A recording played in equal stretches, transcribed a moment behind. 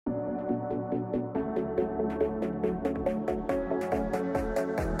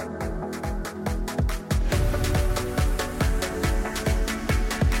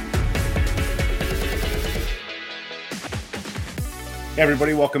Hey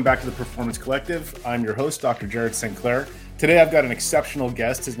everybody, welcome back to the Performance Collective. I'm your host, Dr. Jared St. Clair. Today I've got an exceptional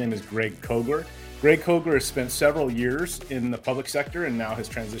guest. His name is Greg Kogler. Greg Kogler has spent several years in the public sector and now has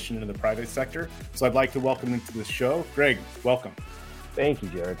transitioned into the private sector. So I'd like to welcome him to the show. Greg, welcome. Thank you,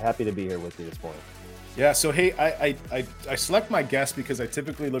 Jared. Happy to be here with you this morning. Yeah, so hey, I select my guests because I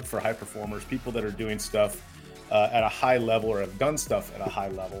typically look for high performers, people that are doing stuff at a high level or have done stuff at a high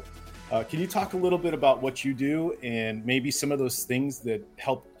level. Can you talk a little bit about what you do and maybe some of those things that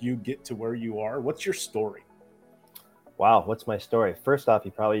helped you get to where you are? What's your story? Wow, what's my story? First off,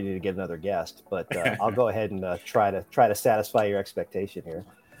 you probably need to get another guest, but I'll go ahead and try to satisfy your expectation here.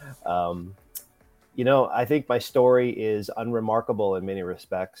 I think my story is unremarkable in many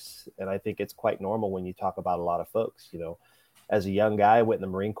respects, and I think it's quite normal when you talk about a lot of folks. As a young guy, I went in the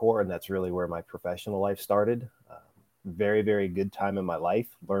Marine Corps, and that's really where my professional life started. Very, very good time in my life.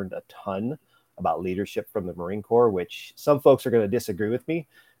 Learned a ton about leadership from the Marine Corps, which some folks are going to disagree with me,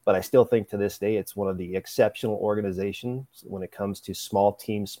 but I still think to this day it's one of the exceptional organizations when it comes to small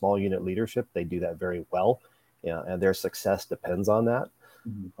team, small unit leadership. They do that very well, and their success depends on that.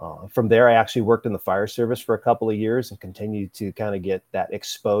 Mm-hmm. From there, I actually worked in the fire service for a couple of years and continued to kind of get that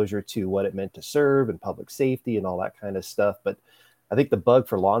exposure to what it meant to serve and public safety and all that kind of stuff. But I think the bug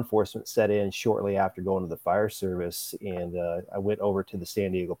for law enforcement set in shortly after going to the fire service, and I went over to the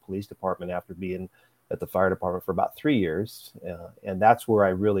San Diego Police Department after being at the fire department for about 3 years, and that's where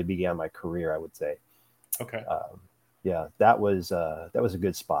I really began my career, I would say. Okay. That was a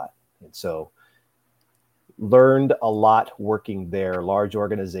good spot, and so learned a lot working there. Large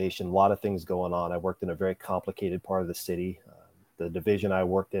organization, a lot of things going on. I worked in a very complicated part of the city. The division I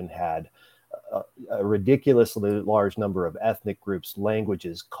worked in had a ridiculously large number of ethnic groups,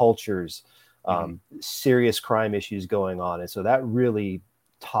 languages, cultures, serious crime issues going on. And so that really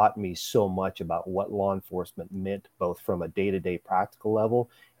taught me so much about what law enforcement meant, both from a day-to-day practical level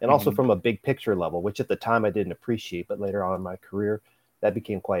and also from a big picture level, which at the time I didn't appreciate, but later on in my career, that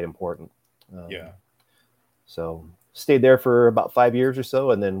became quite important. So stayed there for about 5 years or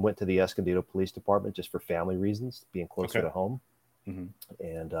so, and then went to the Escondido Police Department just for family reasons, being closer to home.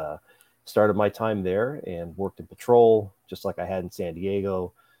 And started my time there and worked in patrol, just like I had in San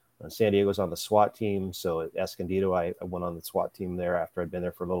Diego. San Diego's on the SWAT team. So at Escondido, I went on the SWAT team there after I'd been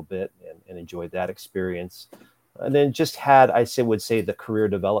there for a little bit and enjoyed that experience. And then just had, would say the career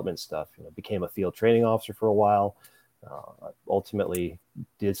development stuff, became a field training officer for a while. Ultimately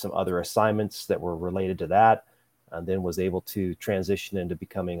did some other assignments that were related to that. And then was able to transition into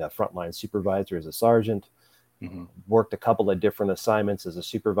becoming a frontline supervisor as a sergeant. Worked a couple of different assignments as a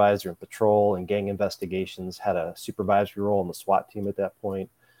supervisor in patrol and gang investigations, had a supervisory role on the SWAT team at that point.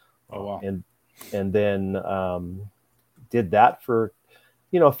 Oh, wow. And then did that for,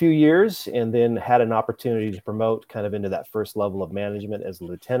 a few years, and then had an opportunity to promote kind of into that first level of management as a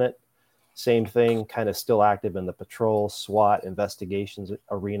lieutenant. Same thing, kind of still active in the patrol, SWAT investigations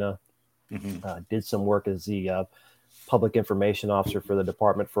arena. Did some work as the public information officer for the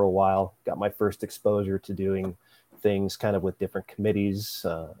department for a while. Got my first exposure to doing things kind of with different committees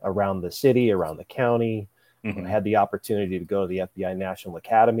around the city, around the county. I had the opportunity to go to the FBI National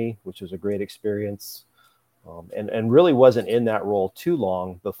Academy, which was a great experience. And really wasn't in that role too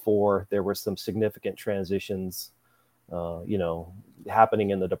long before there were some significant transitions, happening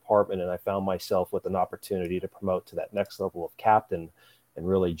in the department. And I found myself with an opportunity to promote to that next level of captain and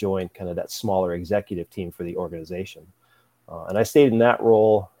really join kind of that smaller executive team for the organization. And I stayed in that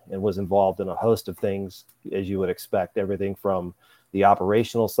role and was involved in a host of things, as you would expect, everything from the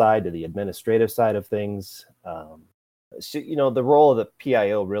operational side to the administrative side of things. The role of the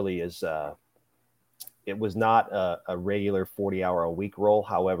PIO really is, it was not a regular 40-hour-a-week role.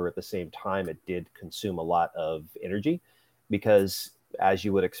 However, at the same time, it did consume a lot of energy because, as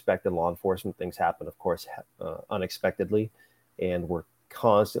you would expect in law enforcement, things happen, of course, unexpectedly, and we're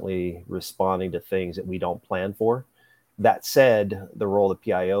constantly responding to things that we don't plan for. That said, the role of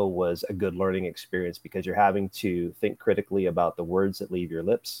PIO was a good learning experience because you're having to think critically about the words that leave your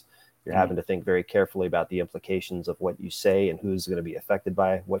lips. You're having to think very carefully about the implications of what you say and who's going to be affected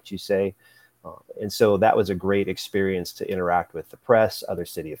by what you say. And so that was a great experience to interact with the press, other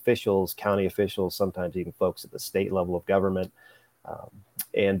city officials, county officials, sometimes even folks at the state level of government,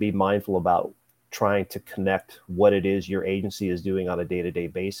 and be mindful about trying to connect what it is your agency is doing on a day-to-day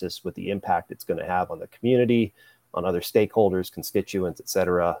basis with the impact it's going to have on the community, on other stakeholders, constituents, et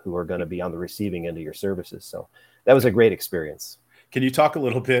cetera, who are going to be on the receiving end of your services. So that was a great experience. Can you talk a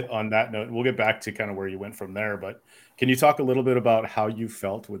little bit on that note? We'll get back to kind of where you went from there, but can you talk a little bit about how you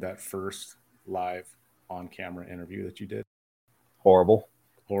felt with that first live on-camera interview that you did? Horrible.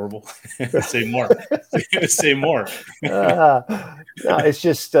 horrible? Say more. Say more. No, it's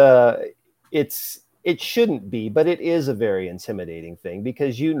just it shouldn't be, but it is a very intimidating thing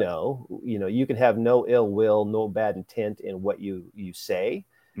because you can have no ill will, no bad intent in what you say,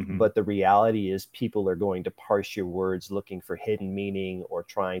 Mm-hmm. but the reality is people are going to parse your words looking for hidden meaning or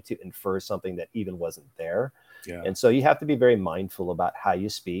trying to infer something that even wasn't there. Yeah. And so you have to be very mindful about how you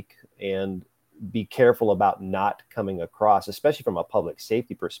speak and be careful about not coming across, especially from a public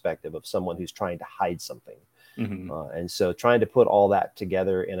safety perspective, of someone who's trying to hide something. Mm-hmm. And so trying to put all that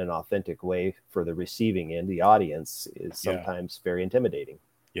together in an authentic way for the receiving end, the audience, is sometimes very intimidating.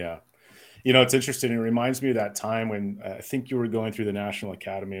 Yeah. You know, it's interesting. It reminds me of that time when I think you were going through the National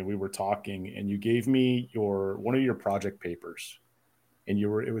Academy and we were talking and you gave me one of your project papers. And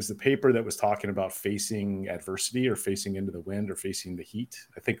it was the paper that was talking about facing adversity or facing into the wind or facing the heat.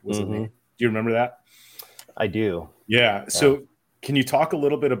 I think it was the name. Do you remember that? I do. Yeah. So can you talk a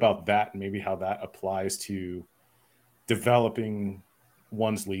little bit about that and maybe how that applies to developing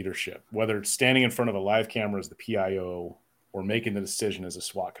one's leadership, whether it's standing in front of a live camera as the PIO or making the decision as a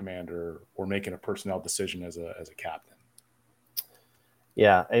SWAT commander or making a personnel decision as a captain?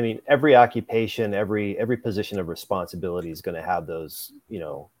 Yeah, I mean, every occupation, every position of responsibility is going to have those,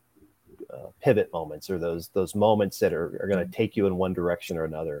 pivot moments or those moments that are going to take you in one direction or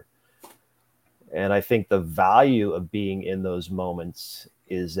another. And I think the value of being in those moments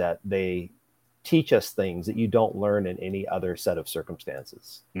is that they teach us things that you don't learn in any other set of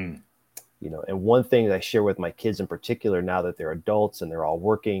circumstances. And one thing that I share with my kids in particular, now that they're adults and they're all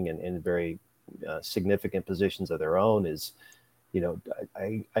working and in very significant positions of their own, is,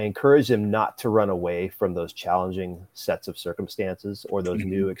 I encourage them not to run away from those challenging sets of circumstances or those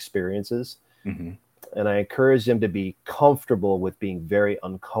new experiences. And I encourage them to be comfortable with being very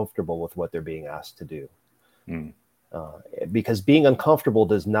uncomfortable with what they're being asked to do. Because being uncomfortable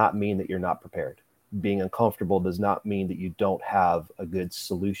does not mean that you're not prepared. Being uncomfortable does not mean that you don't have a good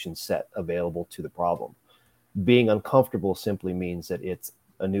solution set available to the problem. Being uncomfortable simply means that it's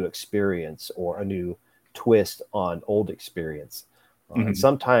a new experience or a new twist on old experience. And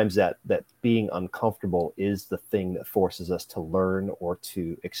sometimes that being uncomfortable is the thing that forces us to learn or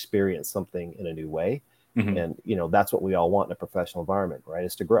to experience something in a new way. And, that's what we all want in a professional environment, right?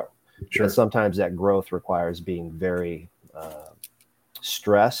 Is to grow. Sure. And sometimes that growth requires being very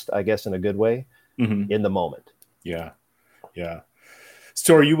stressed, I guess, in a good way, in the moment. Yeah. Yeah.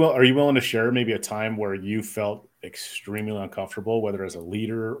 So are you willing to share maybe a time where you felt extremely uncomfortable, whether as a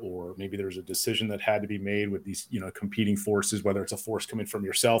leader or maybe there's a decision that had to be made with these, competing forces, whether it's a force coming from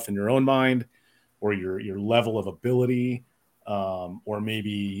yourself in your own mind or your level of ability, or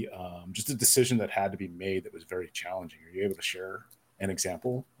maybe just a decision that had to be made that was very challenging? Are you able to share an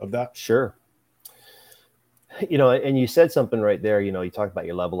example of that? Sure. And you said something right there, you talked about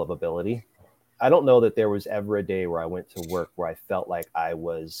your level of ability. I don't know that there was ever a day where I went to work where I felt like I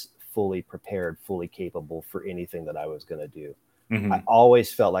was fully prepared, fully capable for anything that I was going to do. I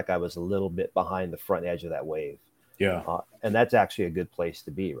always felt like I was a little bit behind the front edge of that wave. Yeah. And that's actually a good place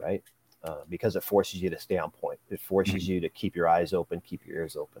to be, right? Because it forces you to stay on point. It forces you to keep your eyes open, keep your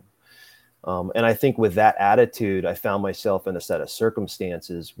ears open. And I think with that attitude, I found myself in a set of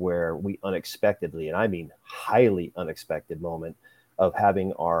circumstances where we unexpectedly, and I mean highly unexpected moment, of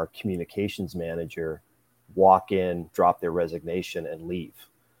having our communications manager walk in, drop their resignation, and leave.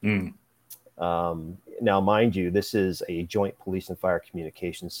 Now, mind you, this is a joint police and fire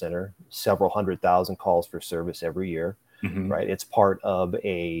communications center, several 100,000 calls for service every year, right? It's part of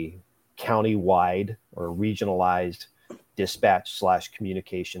a county-wide or regionalized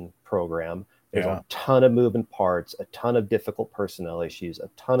dispatch/communication program. There's a ton of moving parts, a ton of difficult personnel issues, a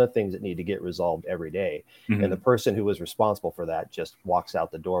ton of things that need to get resolved every day. And the person who was responsible for that just walks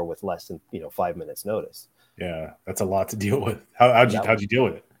out the door with less than 5 minutes notice. Yeah, that's a lot to deal with. How'd you deal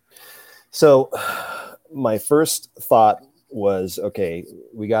with it? So my first thought was, okay,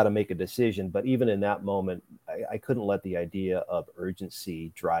 we got to make a decision. But even in that moment, I couldn't let the idea of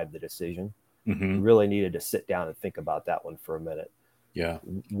urgency drive the decision. Really needed to sit down and think about that one for a minute. Yeah.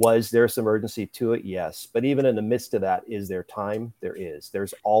 Was there some urgency to it? Yes. But even in the midst of that, is there time? There is.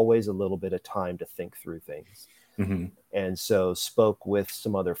 There's always a little bit of time to think through things. And so spoke with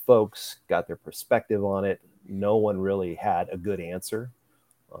some other folks, got their perspective on it. No one really had a good answer.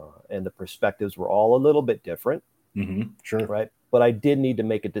 And the perspectives were all a little bit different. Sure. Right. But I did need to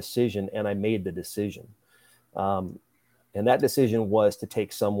make a decision, and I made the decision. And that decision was to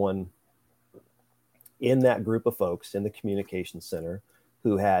take someone in that group of folks in the communications center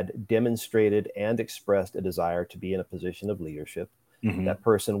who had demonstrated and expressed a desire to be in a position of leadership. That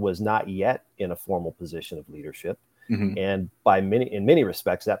person was not yet in a formal position of leadership. Mm-hmm. And in many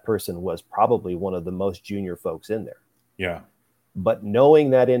respects, that person was probably one of the most junior folks in there. Yeah. But knowing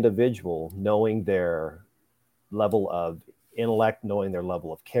that individual, knowing their level of intellect, knowing their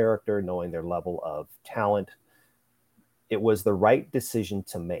level of character, knowing their level of talent, it was the right decision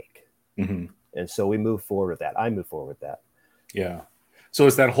to make. Mm-hmm. And so we move forward with that. I move forward with that. Yeah. So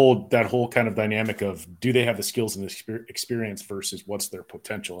it's that whole kind of dynamic of, do they have the skills and the experience versus what's their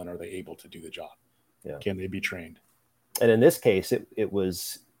potential, and are they able to do the job? Yeah. Can they be trained? And in this case, it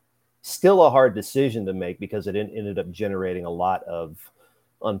was still a hard decision to make because it ended up generating a lot of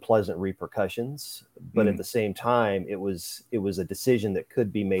unpleasant repercussions. But at the same time, it was a decision that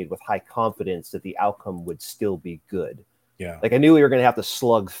could be made with high confidence that the outcome would still be good. Yeah. Like I knew we were going to have to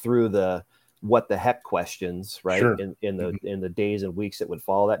slug through the what the heck questions, right? Sure. In the days and weeks that would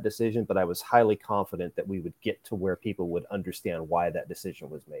follow that decision. But I was highly confident that we would get to where people would understand why that decision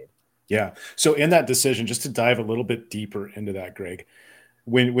was made. Yeah. So in that decision, just to dive a little bit deeper into that, Greg,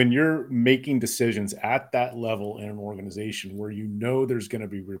 when you're making decisions at that level in an organization where you know there's going to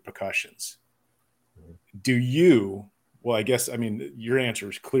be repercussions, do you, well, I guess, I mean, your answer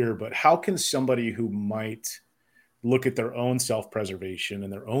is clear, but how can somebody who might look at their own self-preservation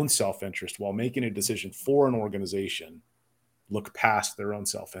and their own self-interest while making a decision for an organization look past their own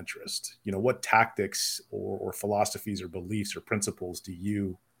self-interest? You know, what tactics or philosophies or beliefs or principles do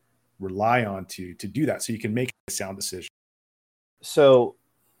you rely on to do that so you can make a sound decision? So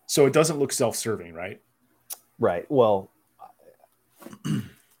it doesn't look self-serving, right? Right. Well,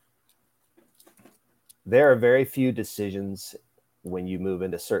 there are very few decisions when you move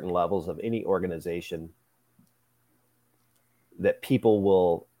into certain levels of any organization that people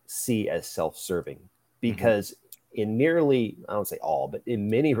will see as self-serving, because in nearly, I don't say all, but in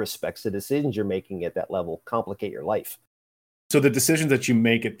many respects, the decisions you're making at that level complicate your life. So the decisions that you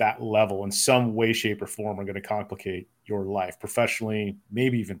make at that level in some way, shape, or form are going to complicate your life professionally,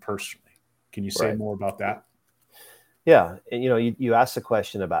 maybe even personally. Can you say more about that? Yeah. And, you asked the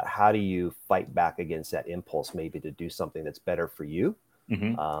question about how do you fight back against that impulse, maybe to do something that's better for you.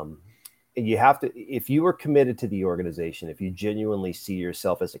 You have to, if you are committed to the organization, if you genuinely see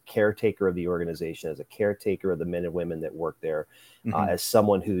yourself as a caretaker of the organization, as a caretaker of the men and women that work there, as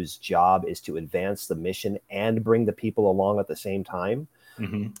someone whose job is to advance the mission and bring the people along at the same time,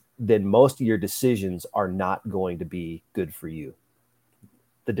 then most of your decisions are not going to be good for you.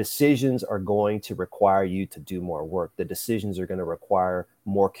 The decisions are going to require you to do more work. The decisions are going to require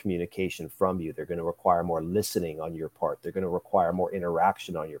more communication from you. They're going to require more listening on your part. They're going to require more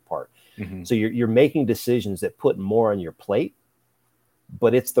interaction on your part. So you're making decisions that put more on your plate,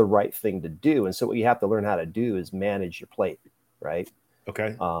 but it's the right thing to do. And so what you have to learn how to do is manage your plate, right?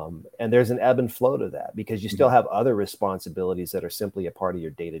 Okay. And there's an ebb and flow to that, because you still have other responsibilities that are simply a part of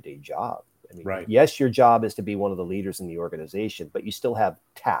your day-to-day job. I mean, yes, your job is to be one of the leaders in the organization, but you still have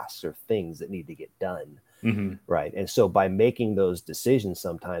tasks or things that need to get done. Right. And so by making those decisions,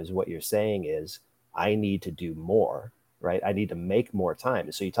 sometimes what you're saying is, I need to do more, right? I need to make more time.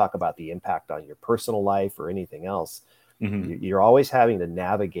 And so you talk about the impact on your personal life or anything else. You're always having to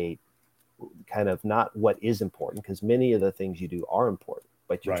navigate kind of not what is important, because many of the things you do are important,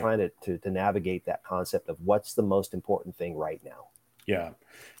 but you're trying to navigate that concept of what's the most important thing right now. Yeah.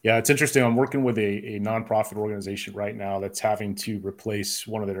 It's interesting. I'm working with a nonprofit organization right now that's having to replace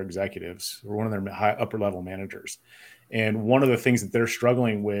one of their executives or one of their upper level managers. And one of the things that they're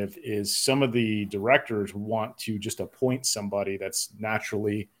struggling with is some of the directors want to just appoint somebody that's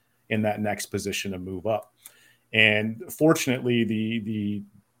naturally in that next position to move up. And fortunately,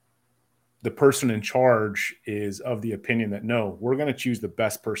 the person in charge is of the opinion that, no, we're going to choose the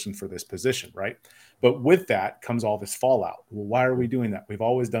best person for this position, right? But with that comes all this fallout. Well, why are we doing that? We've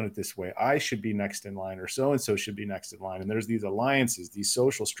always done it this way. I should be next in line, or so-and-so should be next in line. And there's these alliances, these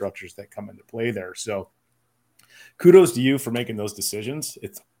social structures that come into play there. So kudos to you for making those decisions.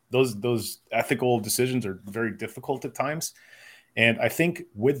 It's those ethical decisions are very difficult at times. And I think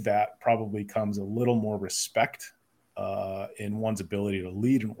with that probably comes a little more respect in one's ability to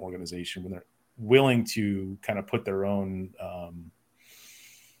lead an organization when they're willing to kind of put their own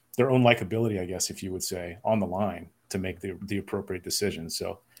likability, I guess, if you would say, on the line to make the appropriate decisions.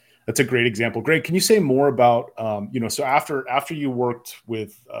 So that's a great example. Greg, can you say more about, so after you worked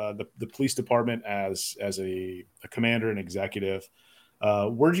with the police department as a commander and executive,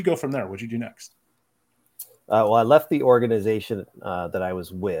 where'd you go from there? What'd you do next? Well, I left the organization that I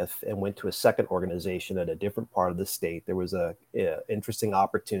was with and went to a second organization at a different part of the state. There was a interesting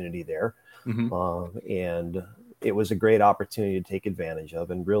opportunity there, and it was a great opportunity to take advantage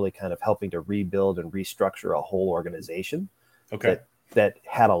of, and really kind of helping to rebuild and restructure a whole organization that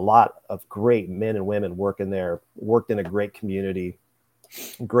had a lot of great men and women working there, worked in a great community,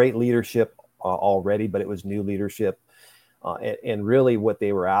 great leadership already, but it was new leadership. And really what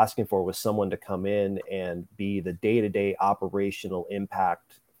they were asking for was someone to come in and be the day-to-day operational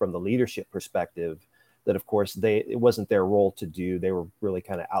impact from the leadership perspective that, of course, it wasn't their role to do. They were really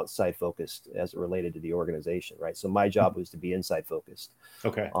kind of outside focused as it related to the organization, right? So my job was to be inside focused.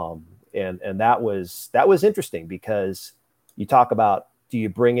 Okay. And that was interesting, because you talk about, do you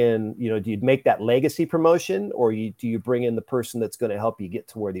bring in, do you make that legacy promotion, or do you bring in the person that's going to help you get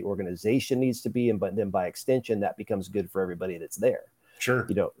to where the organization needs to be? But then by extension, that becomes good for everybody that's there. Sure.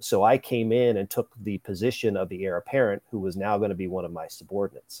 So I came in and took the position of the heir apparent, who was now going to be one of my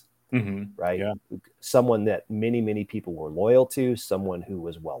subordinates. Mm-hmm. Right. Yeah. Someone that many people were loyal to, someone who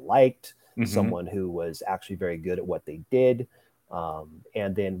was well liked, mm-hmm. someone who was actually very good at what they did.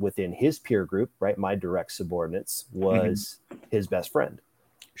 And then within his peer group, right, my direct subordinates was mm-hmm. his best friend.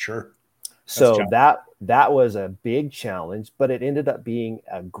 Sure. So that was a big challenge, but it ended up being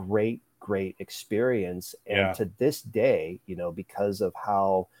a great experience. And to this day, because of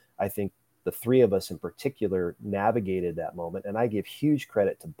how I think the three of us in particular navigated that moment, and I give huge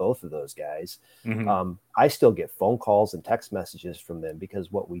credit to both of those guys. Mm-hmm. I still get phone calls and text messages from them,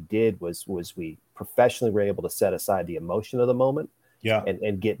 because what we did was we professionally were able to set aside the emotion of the moment,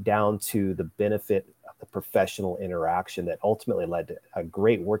 and get down to the benefit of the professional interaction that ultimately led to a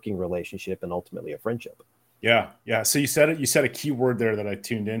great working relationship and ultimately a friendship. Yeah. So you said a key word there that I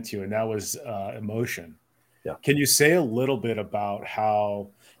tuned into, and that was emotion. Yeah. Can you say a little bit about how,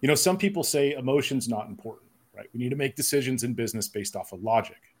 some people say emotion's not important, right? We need to make decisions in business based off of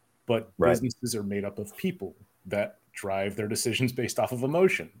logic, but businesses are made up of people that drive their decisions based off of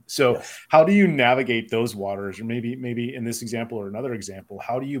emotion. So how do you navigate those waters? Or maybe in this example or another example,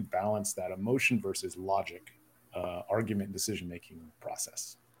 how do you balance that emotion versus logic argument and decision-making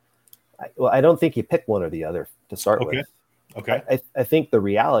process? I don't think you pick one or the other to start with. Okay. I think the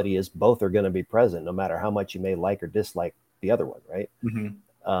reality is both are going to be present, no matter how much you may like or dislike the other one, right?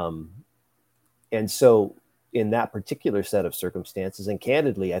 Mm-hmm. And so in that particular set of circumstances, and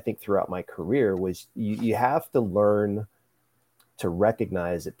candidly, I think throughout my career, was you have to learn to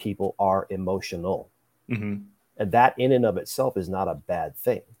recognize that people are emotional. Mm-hmm. And that in and of itself is not a bad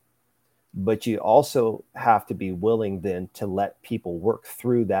thing. But you also have to be willing then to let people work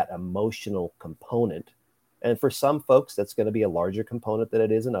through that emotional component. And for some folks, that's going to be a larger component than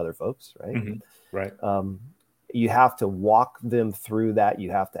it is in other folks, right? Mm-hmm. Right. You have to walk them through that.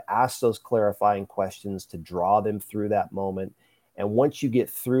 You have to ask those clarifying questions to draw them through that moment. And once you get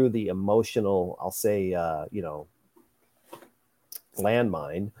through the emotional, I'll say,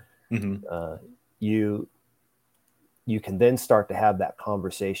 landmine, mm-hmm. You can then start to have that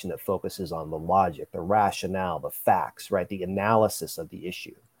conversation that focuses on the logic, the rationale, the facts, right? The analysis of the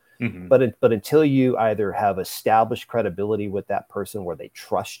issue. Mm-hmm. But until you either have established credibility with that person where they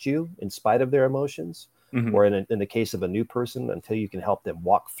trust you in spite of their emotions, mm-hmm. or in the case of a new person, until you can help them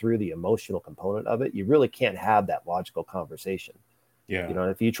walk through the emotional component of it, you really can't have that logical conversation. Yeah.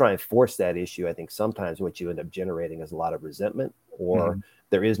 If you try and force that issue, I think sometimes what you end up generating is a lot of resentment, or mm-hmm.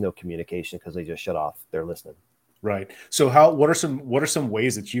 there is no communication because they just shut off their listening. Right. So what are some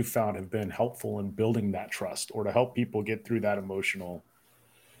ways that you found have been helpful in building that trust, or to help people get through that emotional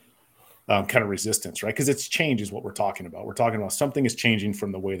kind of resistance, right? Because it's change is what we're talking about. We're talking about something is changing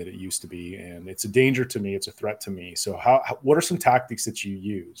from the way that it used to be, and it's a danger to me. It's a threat to me. So what are some tactics that you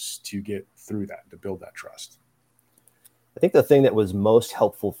use to get through that, to build that trust? I think the thing that was most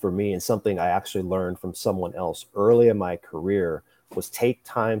helpful for me, and something I actually learned from someone else early in my career, was take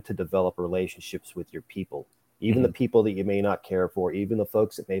time to develop relationships with your people. Even mm-hmm. the people that you may not care for, even the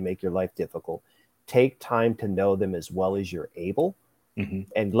folks that may make your life difficult. Take time to know them as well as you're able, mm-hmm.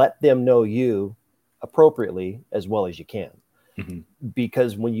 and let them know you appropriately as well as you can. Mm-hmm.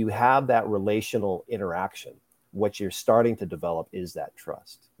 Because when you have that relational interaction, what you're starting to develop is that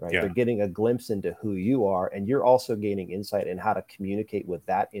trust, right? Yeah. They're getting a glimpse into who you are, and you're also gaining insight in how to communicate with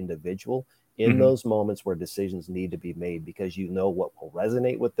that individual in mm-hmm. those moments where decisions need to be made, because you know what will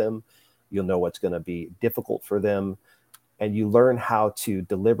resonate with them. You'll know what's going to be difficult for them. And you learn how to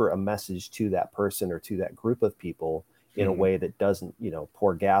deliver a message to that person or to that group of people in mm-hmm. a way that doesn't,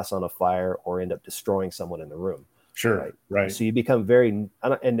 pour gas on a fire or end up destroying someone in the room. Sure. Right. So you become very, and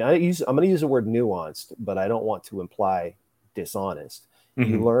I'm going to use the word nuanced, but I don't want to imply dishonest.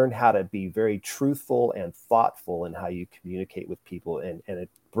 Mm-hmm. You learn how to be very truthful and thoughtful in how you communicate with people. And it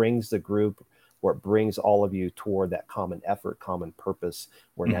brings the group, or it brings all of you toward that common effort, common purpose,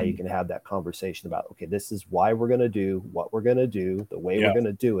 where mm-hmm. now you can have that conversation about, okay, this is why we're going to do what we're going to do, the way we're going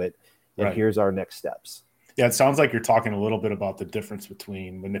to do it. And here's our next steps. Yeah, it sounds like you're talking a little bit about the difference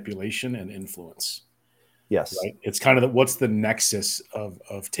between manipulation and influence, Yes. right? It's kind of what's the nexus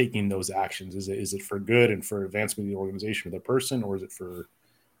of taking those actions? Is it for good and for advancement of the organization or the person, or is it for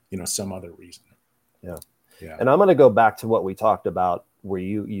some other reason? Yeah. Yeah. And I'm going to go back to what we talked about, where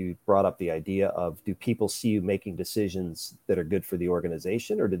you brought up the idea of, do people see you making decisions that are good for the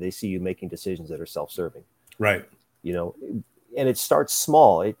organization, or do they see you making decisions that are self-serving? Right. And it starts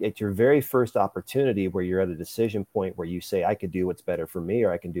small. At your very first opportunity where you're at a decision point where you say, I could do what's better for me,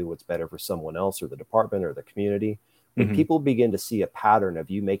 or I can do what's better for someone else or the department or the community. When Mm-hmm. people begin to see a pattern of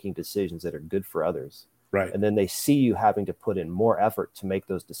you making decisions that are good for others, Right. and then they see you having to put in more effort to make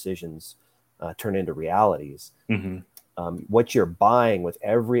those decisions turn into realities. Mm-hmm. What you're buying with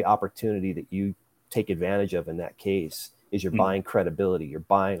every opportunity that you take advantage of in that case is you're Mm-hmm. buying credibility, you're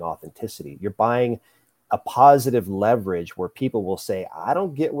buying authenticity, you're buying a positive leverage where people will say, I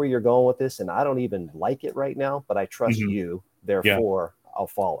don't get where you're going with this, and I don't even like it right now, but I trust Mm-hmm. you, Yeah. therefore I'll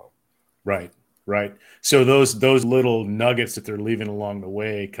follow. Right. Right. So those little nuggets that they're leaving along the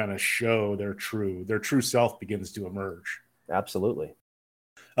way kind of show their true self begins to emerge. Absolutely.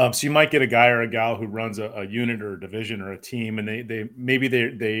 So you might get a guy or a gal who runs a unit or a division or a team, and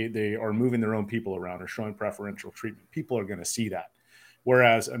they are moving their own people around or showing preferential treatment. People are going to see that.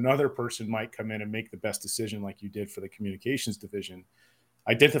 Whereas another person might come in and make the best decision, like you did for the communications division,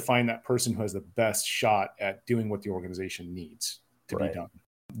 identifying that person who has the best shot at doing what the organization needs to be Right. done.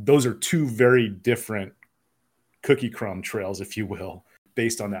 Those are two very different cookie crumb trails, if you will,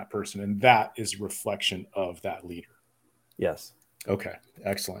 based on that person. And that is a reflection of that leader. Yes. Okay,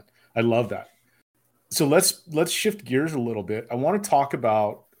 excellent. I love that. So let's shift gears a little bit. I want to talk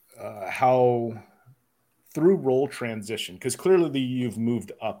about how through role transition, because clearly you've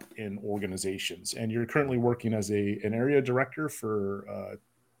moved up in organizations, and you're currently working as an area director for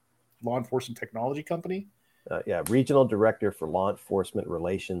law enforcement technology company. Regional director for law enforcement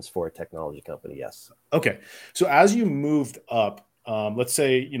relations for a technology company. Yes. Okay, so as you moved up, let's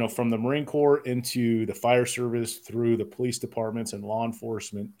say from the Marine Corps into the fire service, through the police departments and law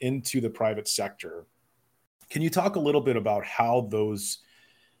enforcement into the private sector, can you talk a little bit about how those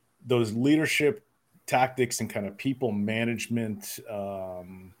leadership tactics and kind of people management,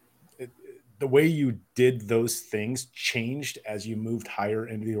 the way you did those things changed as you moved higher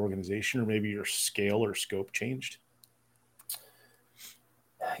into the organization, or maybe your scale or scope changed?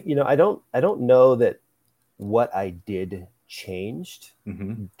 I don't know that what I did changed.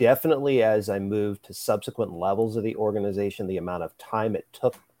 Mm-hmm. Definitely, as I moved to subsequent levels of the organization, the amount of time it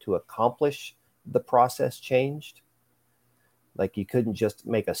took to accomplish the process changed. Like, you couldn't just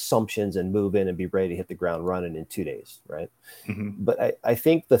make assumptions and move in and be ready to hit the ground running in 2 days, right? Mm-hmm. But I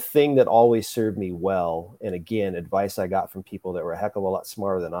think the thing that always served me well, and again, advice I got from people that were a heck of a lot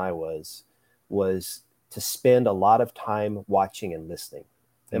smarter than I was to spend a lot of time watching and listening.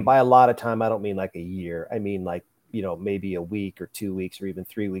 And by a lot of time, I don't mean like a year. I mean like, maybe a week or 2 weeks or even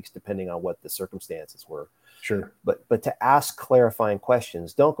 3 weeks, depending on what the circumstances were. Sure. But to ask clarifying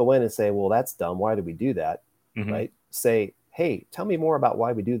questions. Don't go in and say, well, that's dumb. Why did we do that? Mm-hmm. Right? Say, hey, tell me more about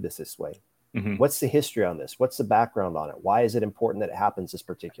why we do this way. Mm-hmm. What's the history on this? What's the background on it? Why is it important that it happens this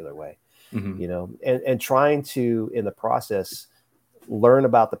particular way? Mm-hmm. And trying to, in the process, learn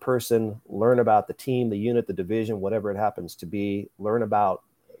about the person, learn about the team, the unit, the division, whatever it happens to be, learn about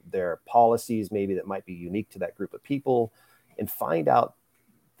their policies, maybe that might be unique to that group of people, and find out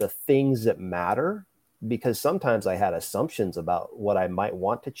the things that matter. Because sometimes I had assumptions about what I might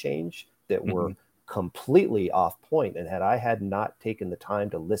want to change that were completely off point. And had not taken the time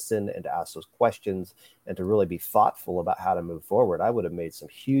to listen and to ask those questions and to really be thoughtful about how to move forward, I would have made some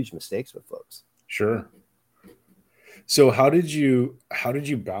huge mistakes with folks. Sure. So how did you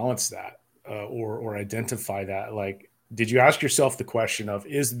balance that or identify that? Like, did you ask yourself the question of,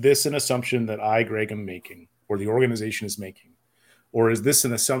 is this an assumption that I, Greg, am making, or the organization is making? Or is this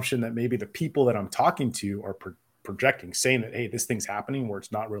an assumption that maybe the people that I'm talking to are projecting, saying that, hey, this thing's happening where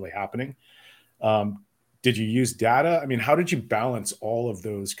it's not really happening? Did you use data? I mean, how did you balance all of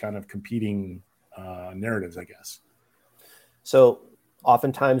those kind of competing narratives, I guess? So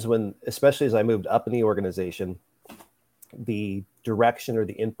oftentimes especially as I moved up in the organization, the direction or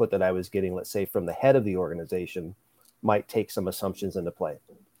the input that I was getting, let's say from the head of the organization, might take some assumptions into play.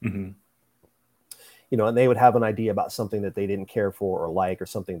 Mm-hmm. And they would have an idea about something that they didn't care for or like, or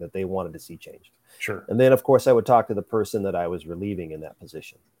something that they wanted to see changed. Sure. And then, of course, I would talk to the person that I was relieving in that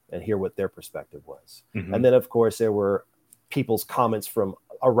position and hear what their perspective was. Mm-hmm. And then, of course, there were people's comments from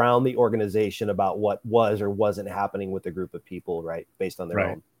around the organization about what was or wasn't happening with the group of people, right, based on their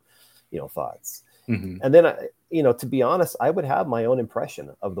own, thoughts. Mm-hmm. And then, to be honest, I would have my own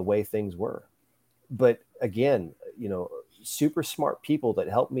impression of the way things were. but again, super smart people that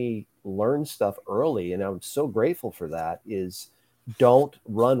helped me learn stuff early, and I'm so grateful for that, is don't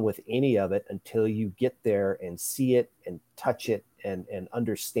run with any of it until you get there and see it and touch it and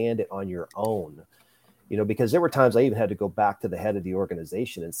understand it on your own. Because there were times I even had to go back to the head of the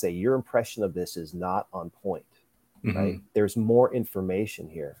organization and say, your impression of this is not on point, right? There's more information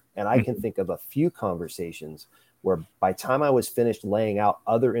here. And I can think of a few conversations where by the time I was finished laying out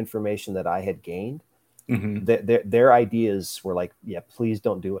other information that I had gained, their ideas were like, yeah, please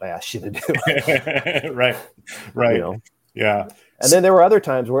don't do what I asked you to do. Right. Yeah. And then there were other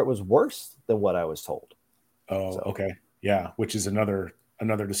times where it was worse than what I was told. Oh, so. Okay. Yeah. Which is another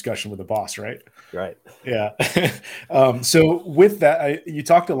discussion with the boss, right? Right. Yeah. So with that, you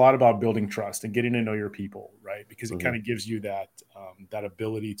talked a lot about building trust and getting to know your people, right? Because it kind of gives you that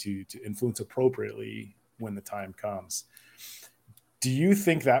ability to influence appropriately when the time comes. Do you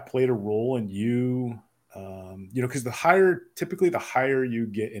think that played a role in you? Because typically the higher you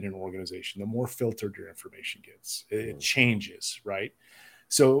get in an organization, the more filtered your information gets. It changes, right?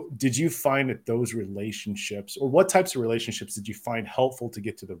 So did you find that those relationships, or what types of relationships did you find helpful to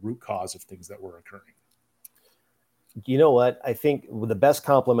get to the root cause of things that were occurring? You know what? I think the best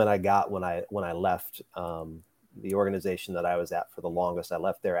compliment I got when I left the organization that I was at for the longest, I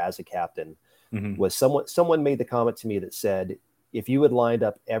left there as a captain, was someone made the comment to me that said, if you had lined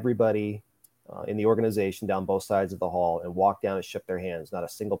up everybody in the organization down both sides of the hall and walked down and shook their hands, not a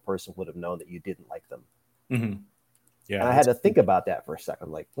single person would have known that you didn't like them. Yeah, and I had to think about that for a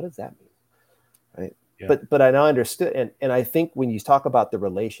second. Like, what does that mean? Right. Yeah. But I now understood. And I think when you talk about the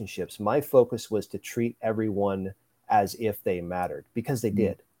relationships, my focus was to treat everyone as if they mattered, because they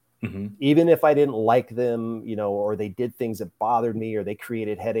did. Even if I didn't like them, or they did things that bothered me, or they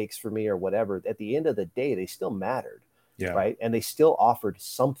created headaches for me or whatever, at the end of the day, they still mattered. Yeah. Right. And they still offered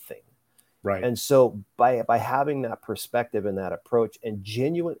something. Right. And so by having that perspective and that approach and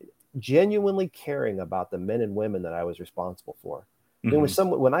genuinely caring about the men and women that I was responsible for.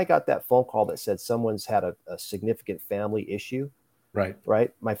 When I got that phone call that said someone's had a significant family issue, right?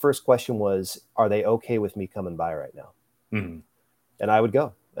 My first question was, are they okay with me coming by right now? And I would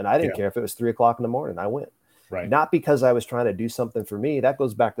go, and I didn't care if it was 3:00 in the morning. I went, right? Not because I was trying to do something for me. That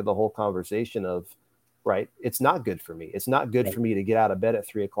goes back to the whole conversation of, right? It's not good for me. It's not good for me to get out of bed at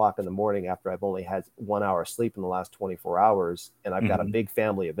 3:00 in the morning after I've only had 1 hour sleep in the last 24 hours. And I've got a big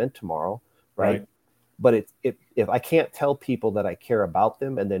family event tomorrow. Right. But if I can't tell people that I care about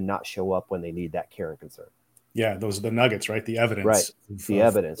them and then not show up when they need that care and concern. Yeah. Those are the nuggets, right? The evidence. Right. The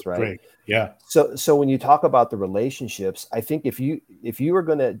evidence, right? Great. Yeah. So when you talk about the relationships, I think if you are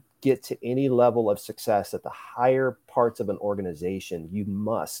going to get to any level of success at the higher parts of an organization, you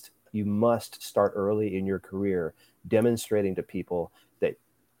must start early in your career demonstrating to people that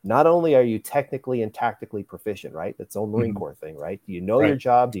not only are you technically and tactically proficient, right? That's the old Marine Corps thing, right? Do you know your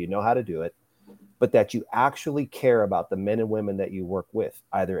job? Do you know how to do it? But that you actually care about the men and women that you work with,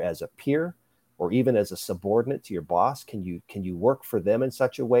 either as a peer or even as a subordinate to your boss. Can you work for them in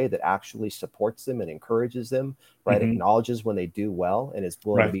such a way that actually supports them and encourages them, right? Acknowledges when they do well and is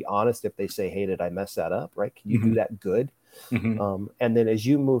willing to be honest if they say, hey, did I mess that up, right? Can you do that good? And then as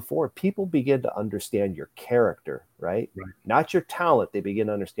you move forward, people begin to understand your character, right? Not your talent. They begin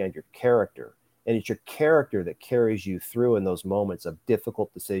to understand your character. And it's your character that carries you through in those moments of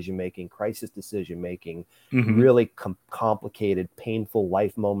difficult decision-making, crisis decision-making, really complicated, painful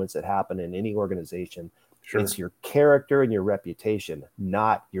life moments that happen in any organization. Sure. It's your character and your reputation,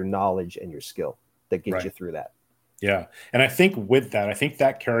 not your knowledge and your skill, that gets you through that. Yeah. And I think with that,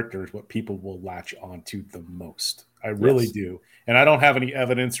 that character is what people will latch onto the most. I really do. And I don't have any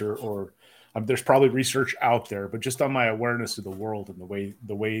evidence or there's probably research out there, but just on my awareness of the world and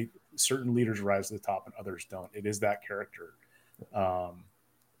the way certain leaders rise to the top and others don't, it is that character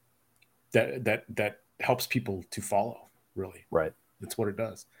that helps people to follow, really. Right. That's what it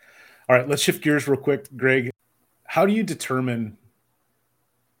does. All right, let's shift gears real quick, Greg. How do you determine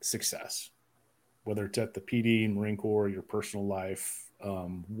success? Whether it's at the PD, Marine Corps, your personal life,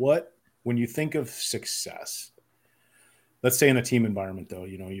 when you think of success, let's say in a team environment, though,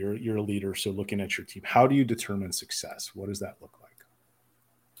 you're a leader, so looking at your team, how do you determine success? What does that look like?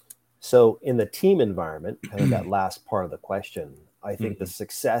 So in the team environment, kind of that last part of the question, I think the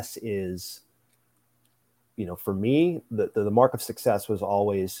success is, for me, the mark of success was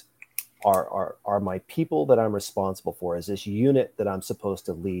always, are my people that I'm responsible for? Is this unit that I'm supposed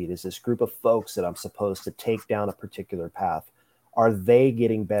to lead? Is this group of folks that I'm supposed to take down a particular path? Are they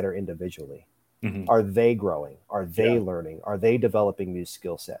getting better individually? Are they growing? Are they learning? Are they developing new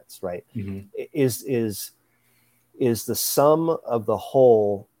skill sets? Right? Is the sum of the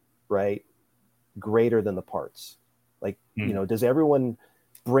whole, right, greater than the parts? Like, does everyone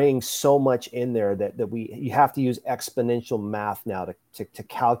bring so much in there that you have to use exponential math now to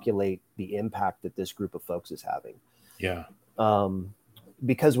calculate the impact that this group of folks is having? Yeah.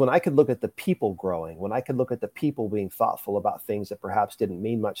 Because when I could look at the people growing, when I could look at the people being thoughtful about things that perhaps didn't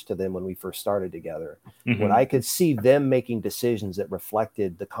mean much to them when we first started together, when I could see them making decisions that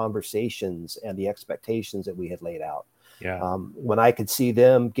reflected the conversations and the expectations that we had laid out. Yeah. When I could see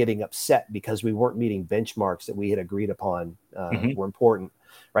them getting upset because we weren't meeting benchmarks that we had agreed upon were important,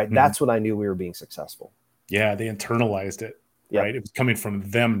 right? That's when I knew we were being successful. Yeah, they internalized it, right? It was coming from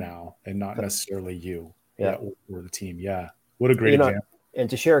them now and not necessarily you or the team. Yeah. What a great example. And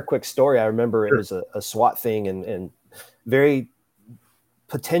to share a quick story, I remember it was a SWAT thing and very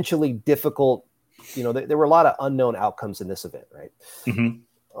potentially difficult. There were a lot of unknown outcomes in this event, right?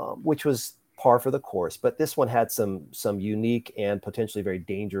 Which was par for the course, but this one had some unique and potentially very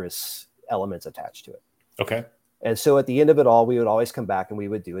dangerous elements attached to it. Okay. And so at the end of it all, we would always come back and we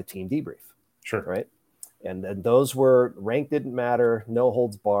would do a team debrief. Sure. Right. And then those were rank didn't matter, no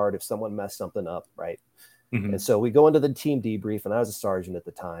holds barred if someone messed something up. Right. And so we go into the team debrief, and I was a sergeant at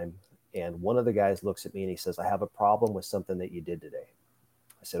the time. And one of the guys looks at me and he says, I have a problem with something that you did today.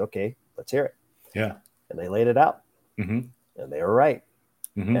 I said, okay, let's hear it. Yeah. And they laid it out and they were right.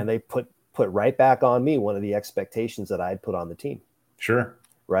 And they put right back on me one of the expectations that I'd put on the team. Sure.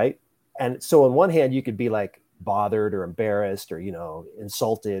 Right. And so on one hand, you could be like bothered or embarrassed or,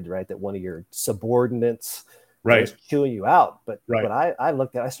 insulted, right, that one of your subordinates was chewing you out. But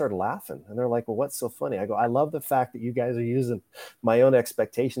I started laughing, and they're like, well, what's so funny? I go, I love the fact that you guys are using my own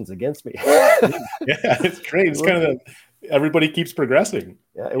expectations against me. Yeah, it's great. It's kind of everybody keeps progressing.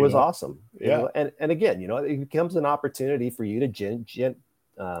 Yeah, it was awesome. Yeah. And again, it becomes an opportunity for you to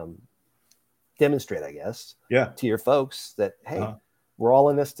demonstrate, I guess, to your folks that, hey, we're all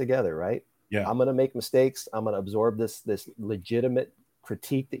in this together, right? Yeah. I'm going to make mistakes. I'm going to absorb this legitimate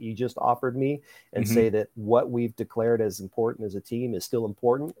critique that you just offered me and say that what we've declared as important as a team is still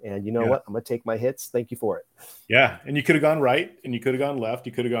important. And you know what? I'm going to take my hits. Thank you for it. Yeah. And you could have gone right and you could have gone left.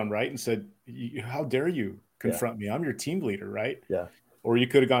 You could have gone right and said, how dare you confront me? I'm your team leader, right? Yeah. Or you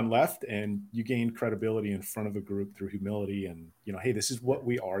could have gone left and you gained credibility in front of a group through humility and, hey, this is what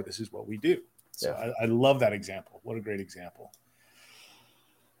we are. This is what we do. So I love that example. What a great example.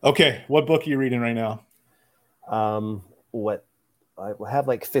 Okay. What book are you reading right now? I have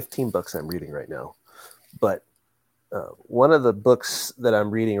like 15 books I'm reading right now, but one of the books that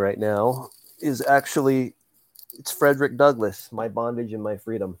I'm reading right now is it's Frederick Douglass, My Bondage and My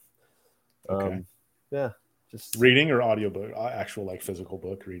Freedom. Okay. Just reading or audiobook, actual like physical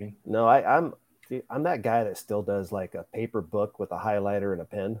book reading. No, I'm that guy that still does like a paper book with a highlighter and a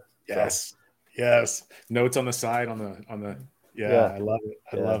pen. Yes. So. Yes. Notes on the side on the. I love it.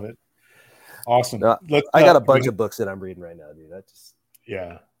 I love it. Awesome. No, I got a bunch of books that I'm reading right now, dude.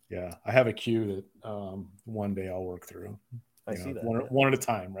 Yeah. I have a queue that one day I'll work through. I see that one at a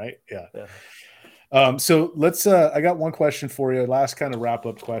time, right? Yeah. So let's. I got one question for you. Last kind of wrap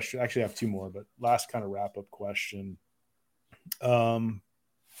up question. Actually, I have two more, but last kind of wrap up question.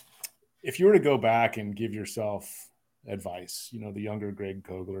 If you were to go back and give yourself advice, the younger Greg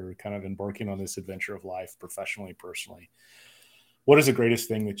Kogler, kind of embarking on this adventure of life, professionally, personally. What is the greatest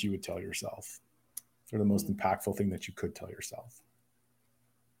thing that you would tell yourself, or the most impactful thing that you could tell yourself?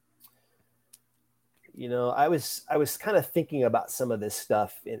 I was kind of thinking about some of this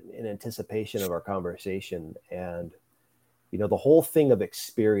stuff in anticipation of our conversation, and the whole thing of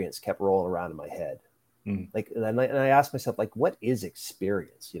experience kept rolling around in my head. Like, and I asked myself, like, what is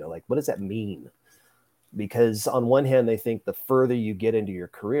experience? Like, what does that mean? Because on one hand, they think the further you get into your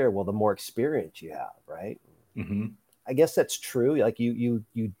career, well, the more experience you have, right? I guess that's true. Like you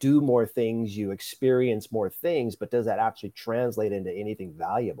do more things, you experience more things, but does that actually translate into anything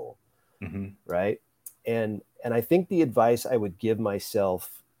valuable? Right. And I think the advice I would give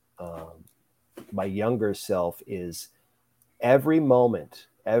myself, my younger self, is every moment,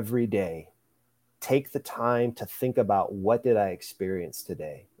 every day, take the time to think about what did I experience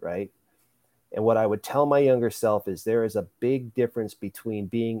today, right? And what I would tell my younger self is there is a big difference between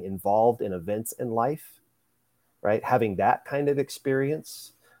being involved in events in life, right? Having that kind of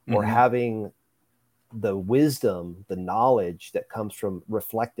experience, or having the wisdom, the knowledge that comes from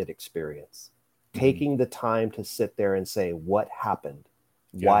reflected experience. Taking the time to sit there and say, what happened?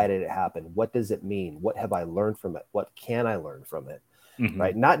 Why did it happen? What does it mean? What have I learned from it? What can I learn from it?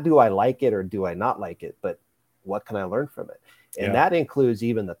 Right? Not do I like it or do I not like it, but what can I learn from it? And that includes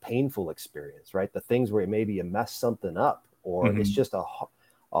even the painful experience, right? The things where maybe you mess something up, or it's just a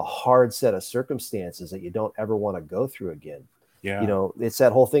hard set of circumstances that you don't ever want to go through again. Yeah. You know, it's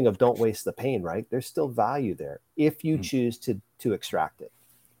that whole thing of don't waste the pain, right? There's still value there if you choose to extract it.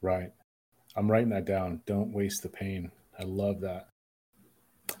 Right. I'm writing that down. Don't waste the pain. I love that.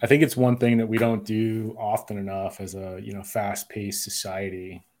 I think it's one thing that we don't do often enough as a, fast-paced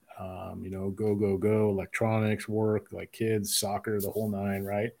society. Go, electronics, work, like kids, soccer, the whole nine,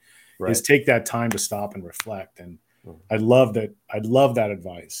 right? Right. Is take that time to stop and reflect. And I love that. I'd love that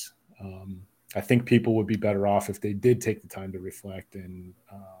advice. I think people would be better off if they did take the time to reflect and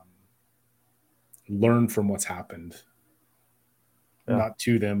learn from what's happened. Yeah. Not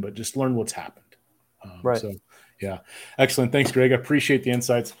to them, but just learn what's happened. Right. So, yeah. Excellent. Thanks, Greg. I appreciate the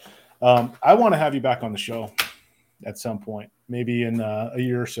insights. I want to have you back on the show at some point, maybe in a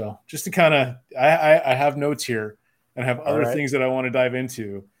year or so, just to kind of, I have notes here and have other things that I want to dive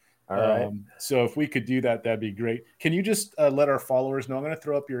into. All right. So if we could do that, that'd be great. Can you just let our followers know? I'm going to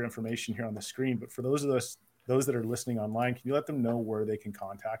throw up your information here on the screen, but for those that are listening online, can you let them know where they can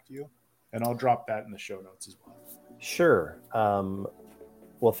contact you? And I'll drop that in the show notes as well. Sure.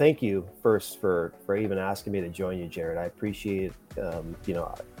 Well, thank you first for even asking me to join you, Jared. I appreciate it.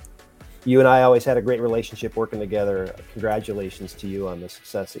 You and I always had a great relationship working together. Congratulations to you on the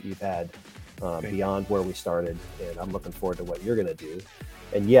success that you've had beyond where we started. And I'm looking forward to what you're going to do.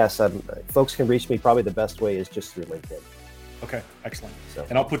 And yes, folks can reach me. Probably the best way is just through LinkedIn. Okay, excellent. So,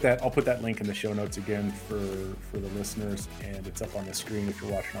 and I'll put that link in the show notes again for the listeners, and it's up on the screen if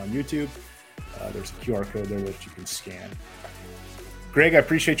you're watching on YouTube. There's a QR code there that you can scan. Greg, I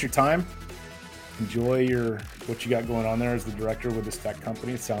appreciate your time. Enjoy what you got going on there as the director with this tech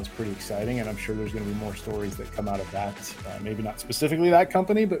company. It sounds pretty exciting, and I'm sure there's going to be more stories that come out of that. Maybe not specifically that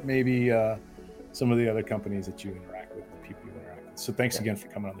company, but maybe some of the other companies that you interact with, the people you interact with. So thanks again for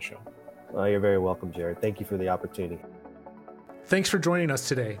coming on the show. You're very welcome, Jared. Thank you for the opportunity. Thanks for joining us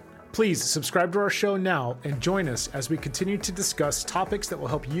today. Please subscribe to our show now and join us as we continue to discuss topics that will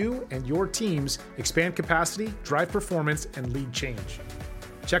help you and your teams expand capacity, drive performance, and lead change.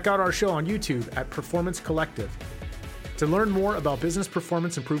 Check out our show on YouTube at Performance Collective. To learn more about business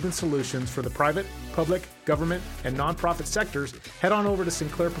performance improvement solutions for the private, public, government, and nonprofit sectors, head on over to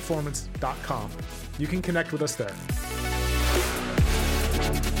sinclairperformance.com. You can connect with us there.